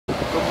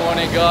Good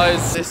morning,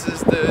 guys. This is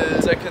the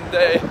second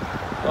day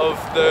of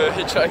the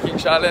hitchhiking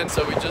challenge.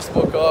 So we just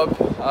woke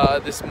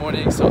up this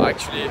morning. So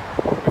actually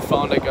we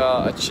found like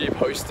a cheap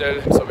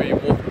hostel. So we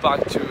walked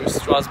back to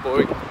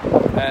Strasbourg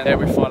and there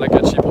we found like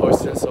a cheap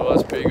hostel. So it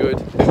was pretty good.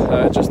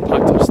 Just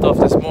packed our stuff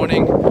this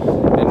morning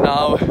and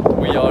now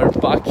we are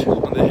back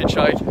on the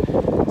hitchhike.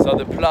 So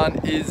the plan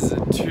is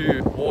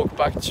to walk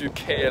back to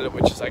Kale,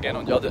 which is again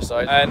on the other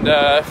side.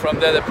 And from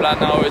there the plan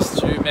now is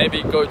to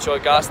maybe go to a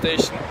gas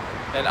station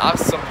and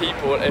ask some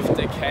people if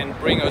they can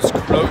bring us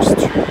close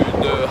to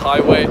the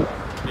highway,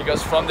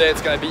 because from there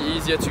it's gonna be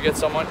easier to get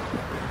someone.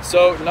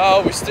 So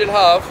now we still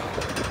have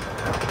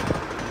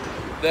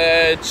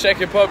the Czech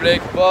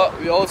Republic, but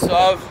we also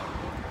have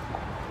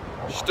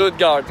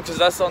Stuttgart, because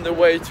that's on the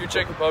way to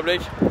Czech Republic.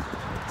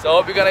 So I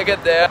hope we're gonna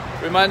get there.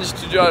 We managed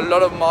to do a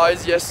lot of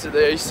miles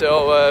yesterday,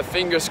 so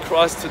fingers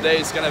crossed today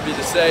is gonna be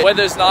the same.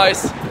 Weather's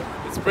nice,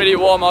 it's pretty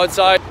warm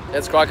outside.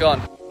 Let's crack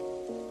on.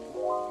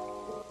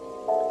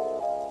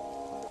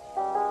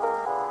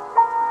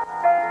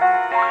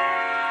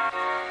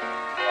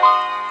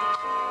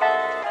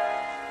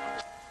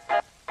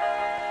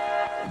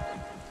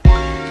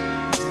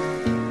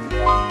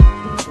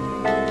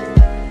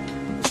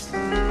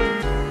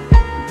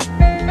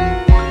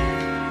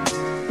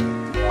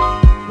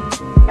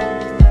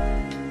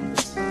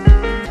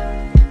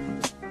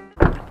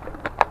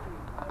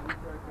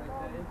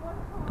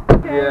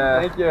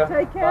 Yeah. Thank you.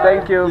 Take care.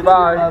 Thank you.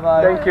 Bye. Bye.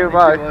 Bye. Thank you.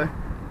 Bye.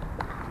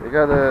 We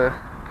gotta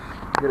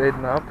get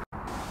eaten up.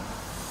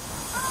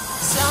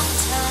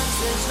 Sometimes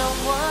there's no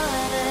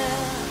one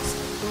else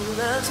who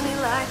loves me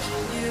like you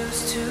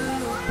used to.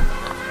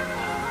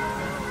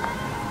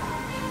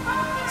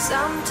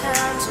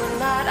 Sometimes we're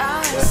not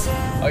ourselves.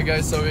 Hi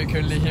guys, so we're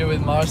currently here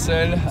with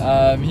Marcel.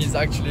 He's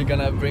actually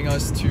gonna bring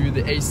us to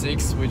the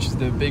A6, which is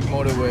the big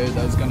motorway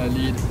that's gonna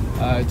lead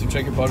to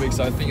Czech Republic.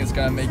 So I think it's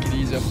gonna make it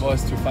easier for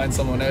us to find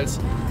someone else.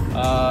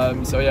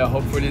 So yeah,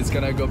 hopefully it's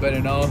gonna go better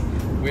now.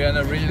 We're in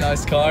a really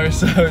nice car,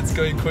 so it's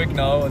going quick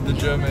now on the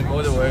German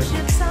motorway.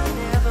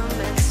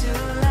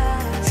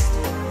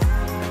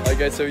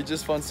 Okay, so we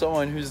just found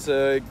someone who's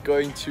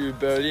going to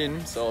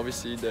Berlin, so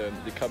obviously the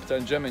capital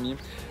in Germany,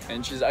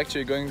 and she's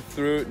actually going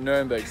through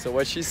Nuremberg. So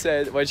what she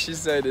said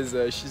is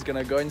she's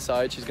gonna go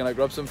inside, she's gonna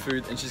grab some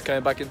food, and she's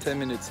coming back in 10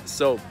 minutes.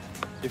 So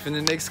if in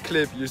the next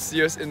clip you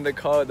see us in the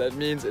car, that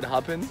means it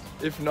happened.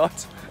 If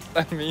not,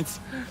 that means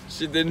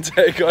she didn't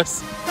take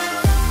us.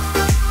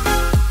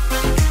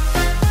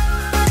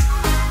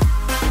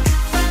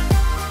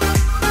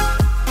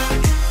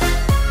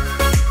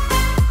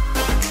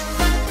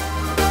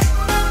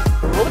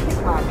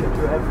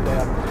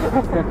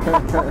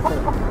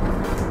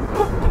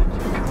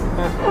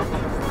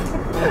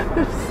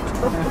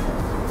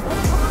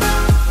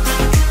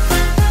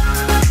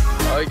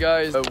 Alright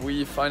guys,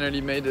 we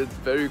finally made it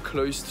very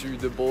close to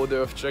the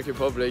border of Czech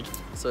Republic,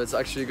 so it's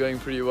actually going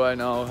pretty well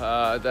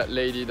now. That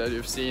lady that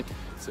you've seen,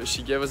 so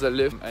she gave us a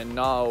lift, and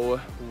now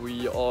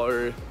we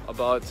are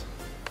about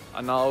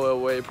an hour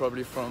away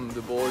probably from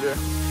the border.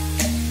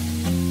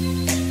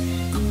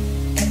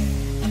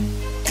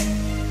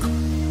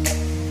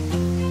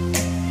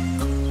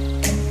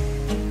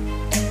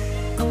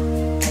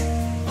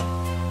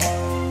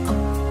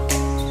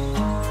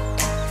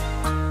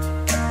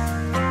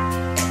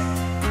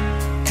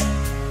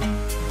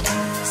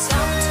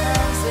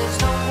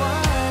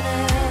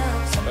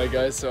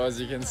 Guys, so as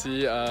you can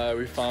see,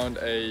 we found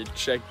a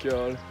Czech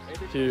girl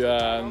who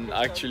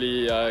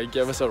actually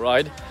gave us a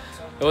ride.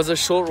 It was a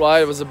short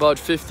ride, it was about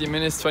 50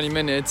 minutes, 20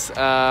 minutes,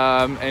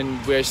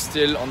 and we're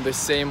still on the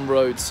same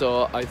road,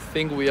 so I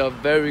think we are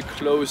very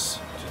close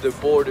to the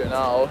border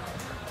now.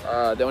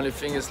 The only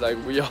thing is,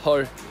 like, we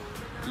are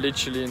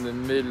literally in the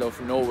middle of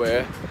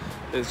nowhere.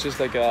 It's just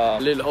like a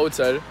little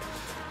hotel.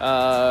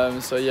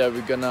 So yeah,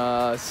 we're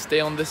gonna stay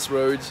on this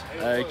road,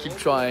 keep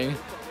trying.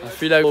 I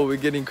feel like we're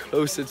getting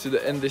closer to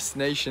the end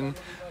destination,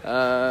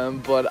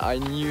 but I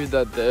knew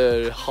that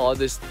the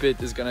hardest bit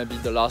is gonna be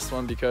the last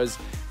one, because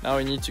now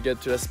we need to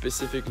get to a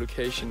specific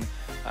location,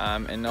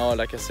 and now,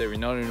 like I said, we're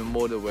not in a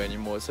motorway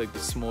anymore. It's like the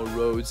small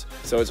roads,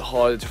 so it's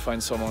harder to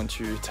find someone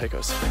to take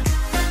us.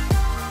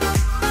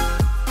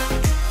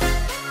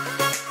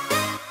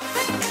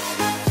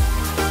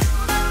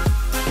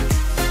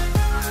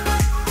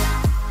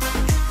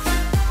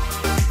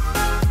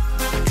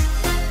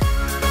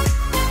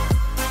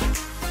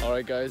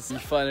 Guys, we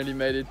finally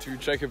made it to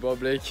Czech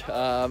Republic.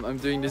 I'm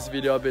doing this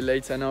video a bit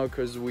later now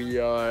because we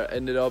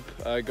ended up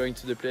going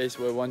to the place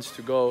where we wanted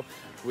to go,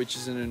 which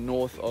is in the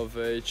north of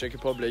Czech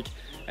Republic.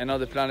 And now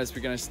the plan is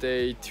we're gonna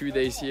stay 2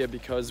 days here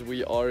because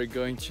we are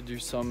going to do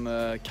some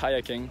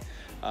kayaking,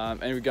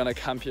 and we're gonna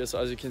camp here. So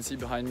as you can see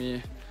behind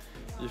me,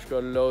 you've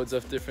got loads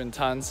of different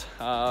tents,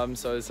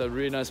 so it's a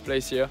really nice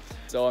place here.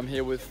 So I'm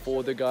here with 4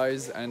 other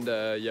guys, and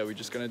yeah, we're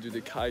just gonna do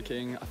the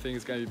kayaking. I think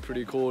it's gonna be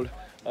pretty cool.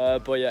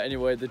 But yeah,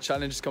 anyway, the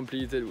challenge is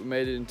completed. We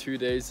made it in 2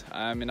 days,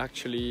 and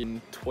actually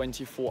in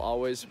 24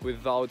 hours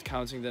without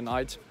counting the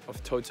night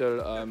of total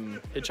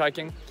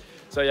hitchhiking.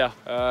 So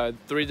yeah,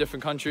 3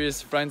 different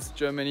countries: France,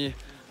 Germany,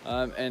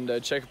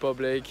 and Czech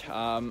Republic,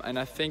 and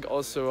I think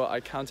also I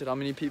counted how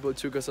many people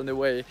took us on the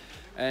way,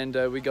 and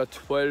we got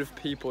 12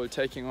 people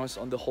taking us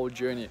on the whole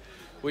journey,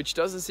 which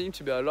doesn't seem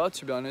to be a lot,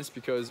 to be honest,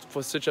 because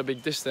for such a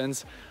big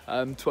distance,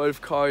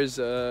 12 cars,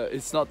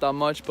 it's not that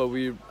much, but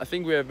I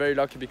think we are very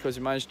lucky because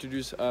we managed to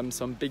do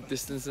some big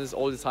distances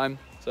all the time,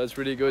 so that's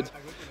really good.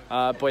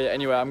 But yeah,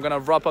 anyway, I'm gonna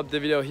wrap up the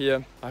video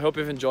here. I hope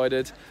you've enjoyed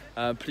it.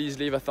 Please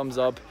leave a thumbs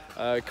up,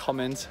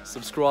 comment,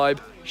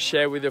 subscribe,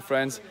 share with your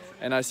friends,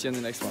 and I'll see you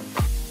in the next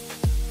one.